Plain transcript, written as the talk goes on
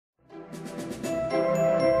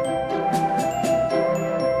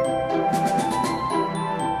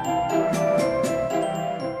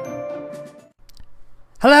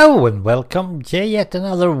Hello and welcome to yet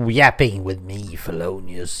another yapping with me,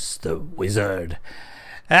 Fellonius the Wizard.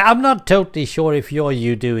 I'm not totally sure if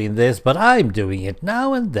you're doing this, but I'm doing it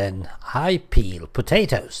now and then. I peel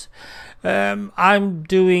potatoes. I'm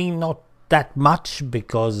doing not that much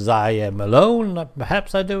because I am alone.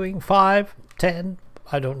 Perhaps I'm doing 5, 10,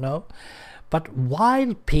 I don't know. But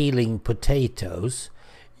while peeling potatoes,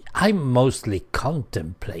 I'm mostly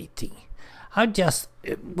contemplating.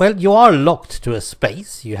 You are locked to a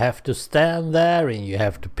space. You have to stand there and you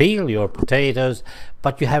have to peel your potatoes,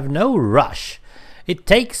 but you have no rush. It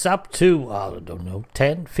takes up to,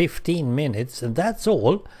 10, 15 minutes, and that's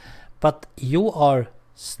all. But you are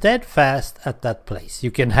steadfast at that place.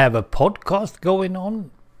 You can have a podcast going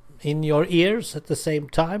on in your ears at the same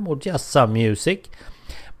time, or just some music.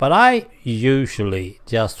 But I usually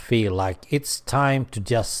just feel like it's time to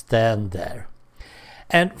just stand there.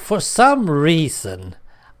 And for some reason,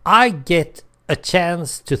 I get a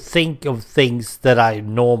chance to think of things that I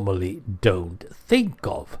normally don't think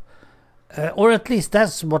of. Or at least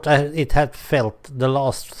that's what it had felt the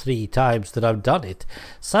last 3 times that I've done it.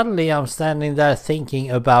 Suddenly I'm standing there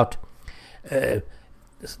thinking about the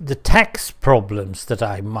tax problems that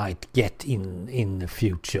I might get in the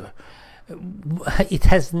future. It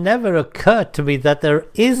has never occurred to me that there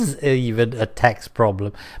is even a tax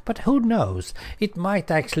problem, but who knows? It might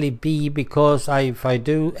actually be because if I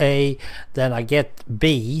do A, then I get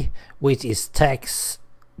B, which is tax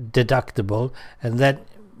deductible, and then,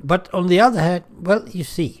 but on the other hand, well, you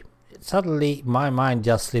see, suddenly my mind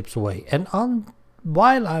just slips away, and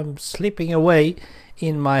while I'm slipping away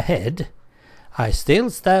in my head, I still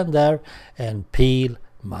stand there and peel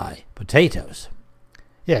my potatoes.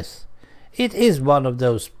 Yes. It is one of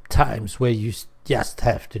those times where you just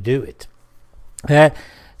have to do it.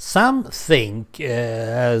 Some think,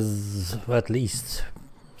 as at least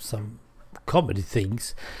some comedy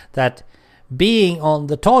thinks, that being on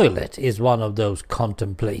the toilet is one of those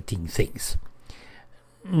contemplating things.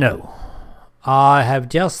 No. I have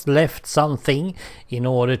just left something in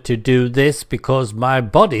order to do this because my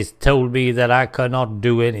body told me that I cannot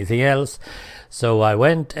do anything else. So I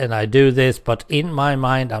went and I do this, but in my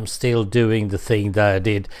mind I'm still doing the thing that I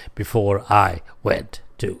did before I went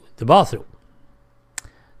to the bathroom.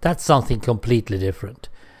 That's something completely different.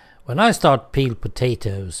 When I start peel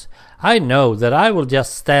potatoes, I know that I will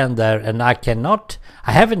just stand there and I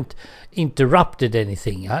haven't interrupted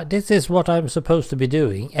anything. This is what I'm supposed to be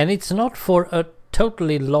doing, and it's not for a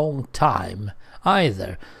totally long time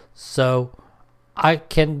either. So I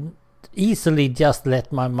can easily just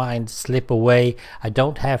let my mind slip away. I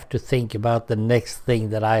don't have to think about the next thing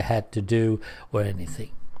that I had to do or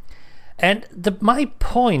anything. And my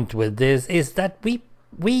point with this is that we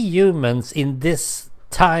humans in this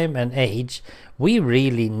time and age, we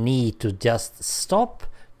really need to just stop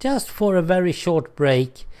just for a very short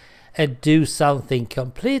break and do something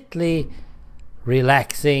completely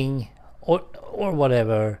relaxing or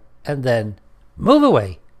whatever, and then move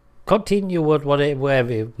away. Continue with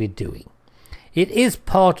whatever we're doing. It is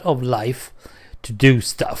part of life to do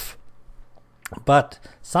stuff. But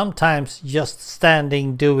sometimes just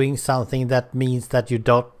standing doing something, that means that you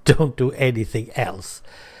don't do anything else.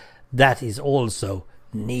 That is also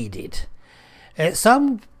needed.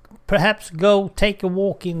 Some perhaps go take a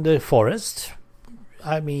walk in the forest.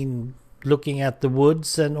 I mean, looking at the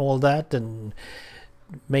woods and all that and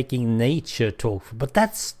making nature talk. But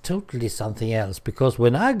that's totally something else, because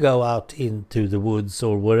when I go out into the woods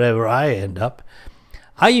or wherever I end up,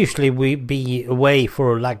 I usually will be away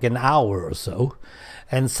for like an hour or so.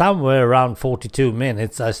 And somewhere around 42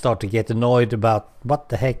 minutes I start to get annoyed about what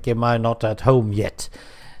the heck am I not at home yet?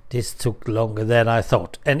 This took longer than I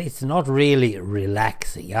thought. And it's not really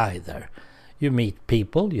relaxing either. You meet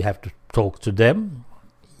people, you have to talk to them.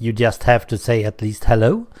 You just have to say at least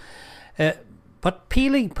hello. But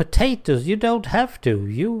peeling potatoes, you don't have to.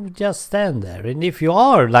 You just stand there. And if you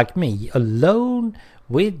are, like me, alone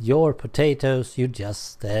with your potatoes, you just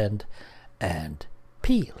stand and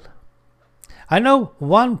peel. I know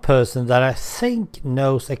one person that I think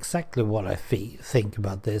knows exactly what I think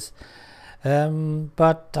about this.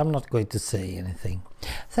 But I'm not going to say anything.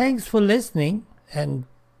 Thanks for listening and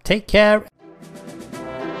take care.